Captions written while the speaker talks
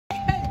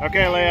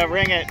Okay, Leah,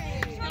 ring it.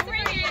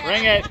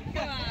 Ring it.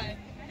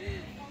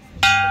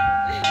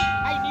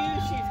 I knew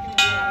she was going to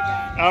do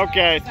that again.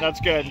 Okay, that's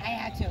good. I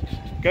had to.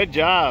 Good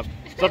job.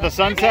 Is that the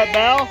sunset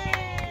bell?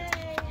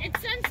 It's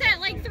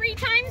sunset like 3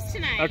 times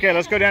tonight. Okay,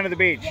 let's go down to the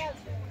beach.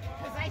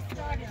 Because I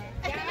started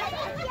it.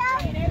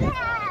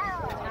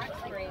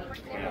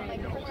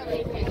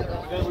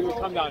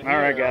 All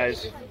right,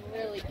 guys.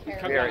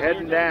 We are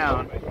heading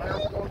down.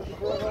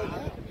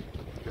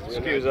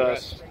 Excuse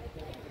us.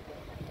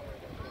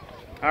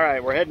 All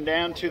right, we're heading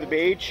down to the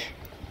beach.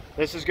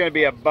 This is going to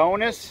be a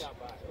bonus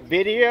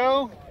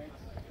video.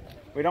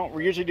 We don't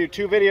usually do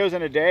 2 videos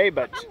in a day,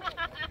 but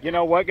you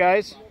know what,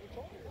 guys?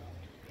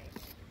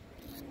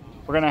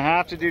 We're going to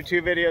have to do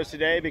 2 videos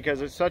today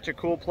because it's such a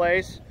cool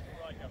place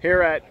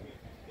here at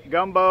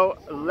Gumbo,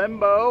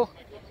 Limbo.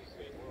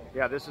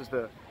 Yeah, this is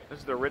the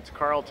Ritz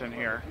Carlton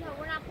here. No,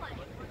 we're not playing.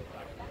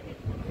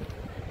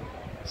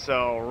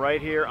 So right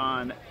here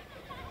on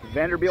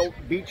Vanderbilt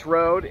Beach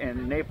Road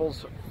in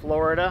Naples,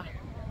 Florida.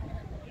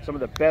 Some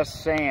of the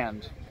best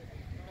sand.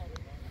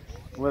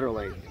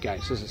 Literally,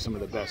 guys, this is some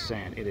of the best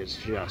sand. It is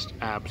just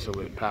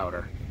absolute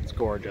powder. It's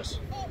gorgeous.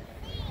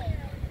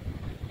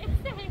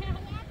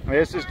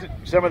 This is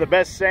some of the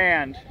best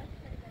sand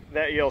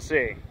that you'll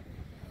see.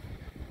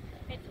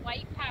 It's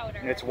white powder.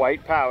 It's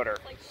white powder.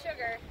 It's like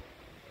sugar.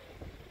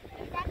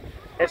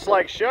 It's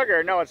like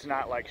sugar. No, it's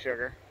not like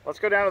sugar. Let's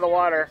go down to the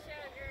water.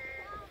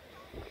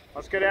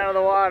 Let's go down to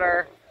the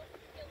water.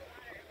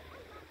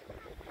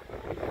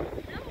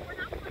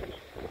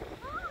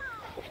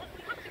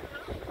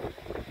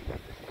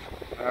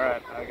 All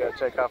right, I gotta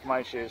take off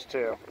my shoes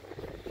too.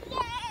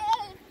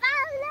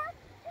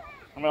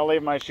 I'm gonna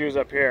leave my shoes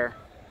up here.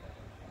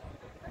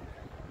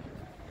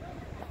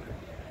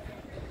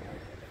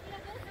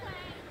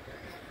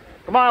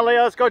 Come on,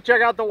 Leo, let's go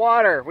check out the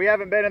water. We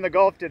haven't been in the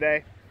Gulf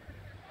today.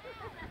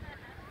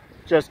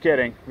 Just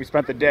kidding. We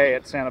spent the day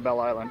at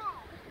Sanibel Island.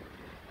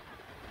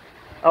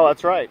 Oh,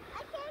 that's right.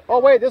 Oh,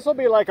 wait, this will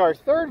be like our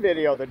 3rd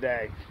video of the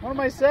day. What am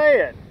I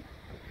saying?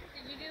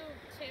 Did you do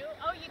 2?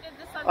 Oh, you did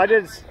the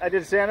sunset. I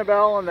did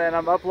Sanibel, and then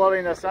I'm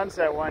uploading the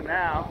sunset one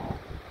now.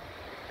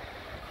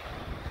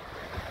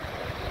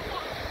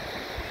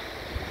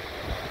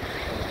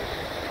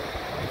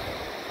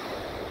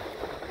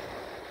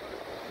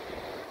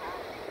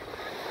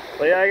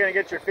 Leah, are you gonna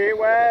get your feet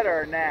wet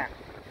or nah?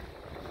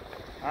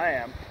 I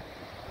am.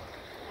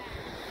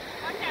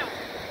 Watch out.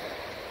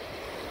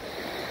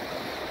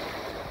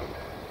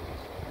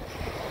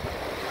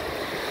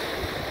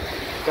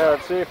 Okay,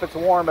 let's see if it's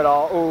warm at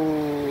all.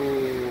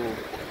 Ooh,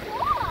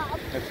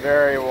 it's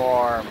very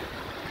warm.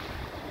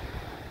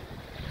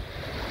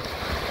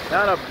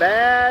 Not a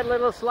bad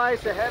little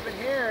slice of heaven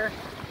here.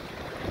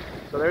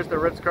 So there's the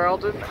Ritz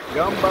Carlton.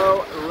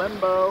 Gumbo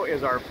Limbo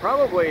is our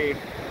probably,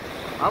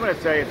 I'm gonna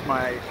say it's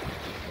my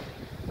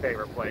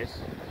favorite place.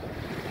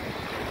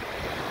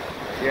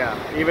 Yeah,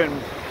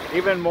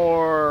 even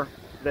more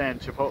than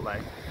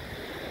Chipotle.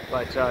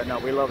 But no,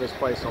 we love this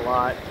place a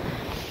lot.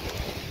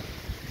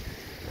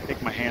 I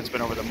think my hand's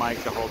been over the mic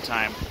the whole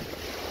time.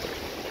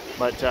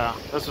 But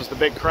this was the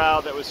big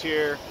crowd that was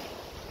here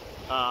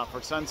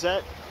for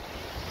sunset.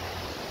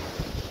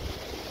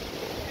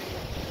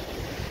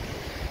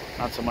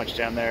 Not so much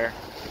down there.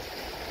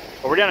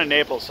 But we're down in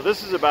Naples, so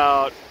this is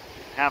about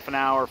half an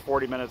hour,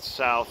 40 minutes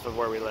south of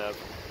where we live.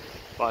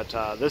 But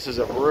this is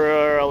a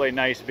really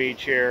nice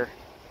beach here.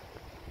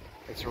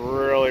 It's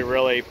really,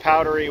 really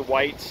powdery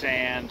white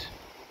sand,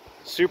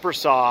 super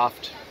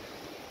soft.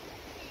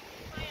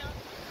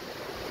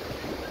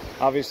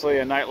 Obviously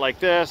a night like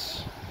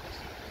this,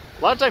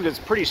 a lot of times it's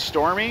pretty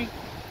stormy,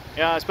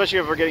 especially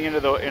if we're getting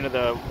into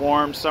the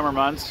warm summer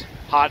months,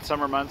 hot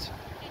summer months.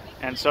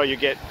 And so you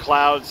get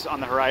clouds on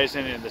the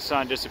horizon and the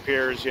sun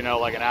disappears, you know,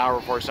 like an hour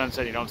before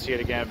sunset, you don't see it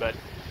again. But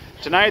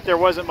tonight there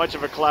wasn't much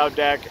of a cloud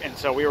deck, and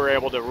so we were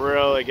able to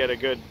really get a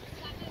good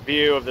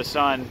view of the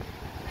sun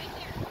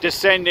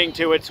descending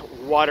to its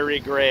watery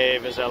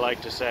grave, as I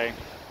like to say.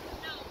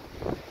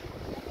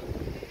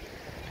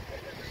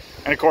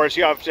 And of course,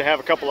 you have to have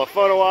a couple of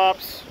photo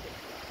ops.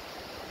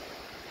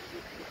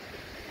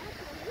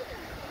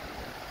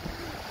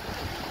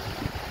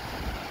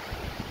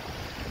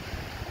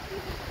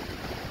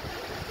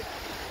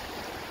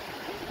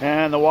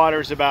 And the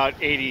water's about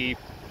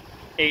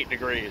 88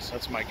 degrees,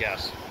 that's my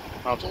guess.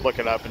 I'll have to look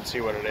it up and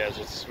see what it is.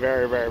 It's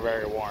very, very,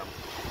 very warm.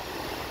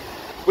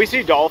 We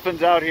see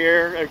dolphins out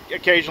here,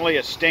 occasionally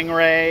a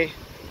stingray.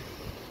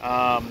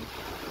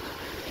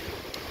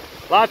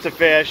 Lots of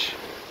fish.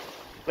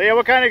 Leah,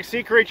 what kind of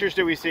sea creatures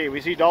do we see? We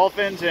see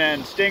dolphins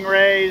and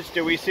stingrays.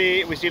 We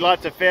see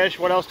lots of fish.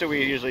 What else do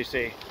we usually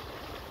see?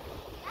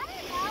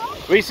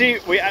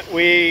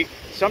 We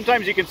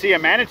sometimes you can see a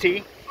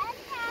manatee.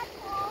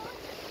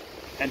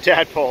 And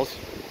tadpoles.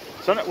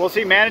 So we'll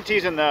see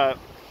manatees in the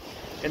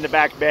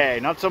back bay.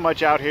 Not so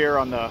much out here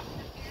on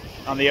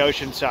the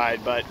ocean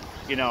side, but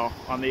you know,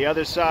 on the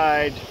other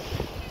side,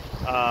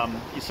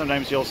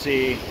 sometimes you'll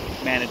see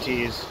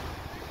manatees,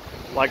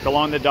 like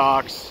along the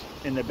docks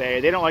in the bay.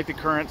 They don't like the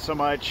current so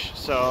much,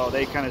 so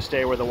they kind of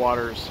stay where the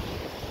water's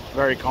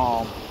very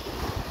calm.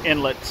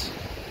 Inlets,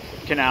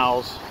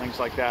 canals, things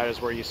like that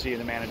is where you see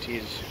the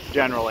manatees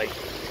generally.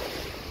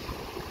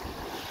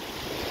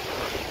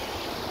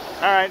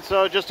 All right,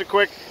 so just a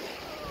quick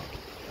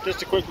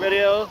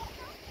video.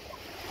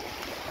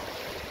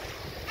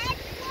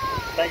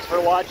 Thanks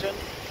for watching.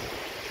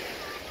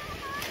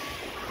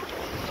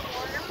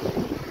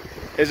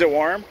 Is it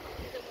warm?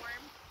 Is it warm?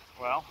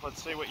 Well,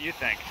 let's see what you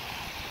think.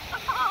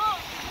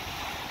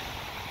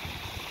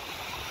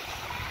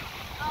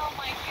 Oh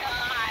my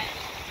gosh.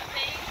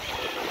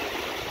 Amazing.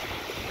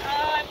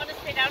 Oh, I want to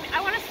stay down.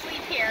 I want to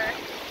sleep here.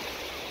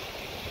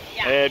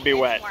 Yeah. It'd be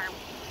wet. Warm.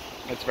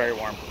 It's very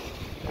warm.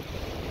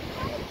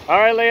 All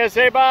right, Leah,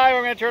 say bye.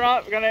 We're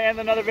gonna We're gonna end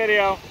another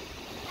video.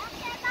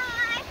 Okay,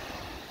 bye.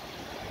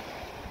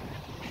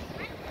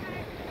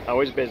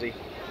 Always busy.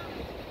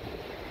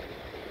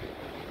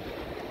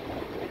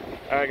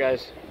 All right,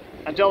 guys.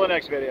 Until the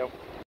next video.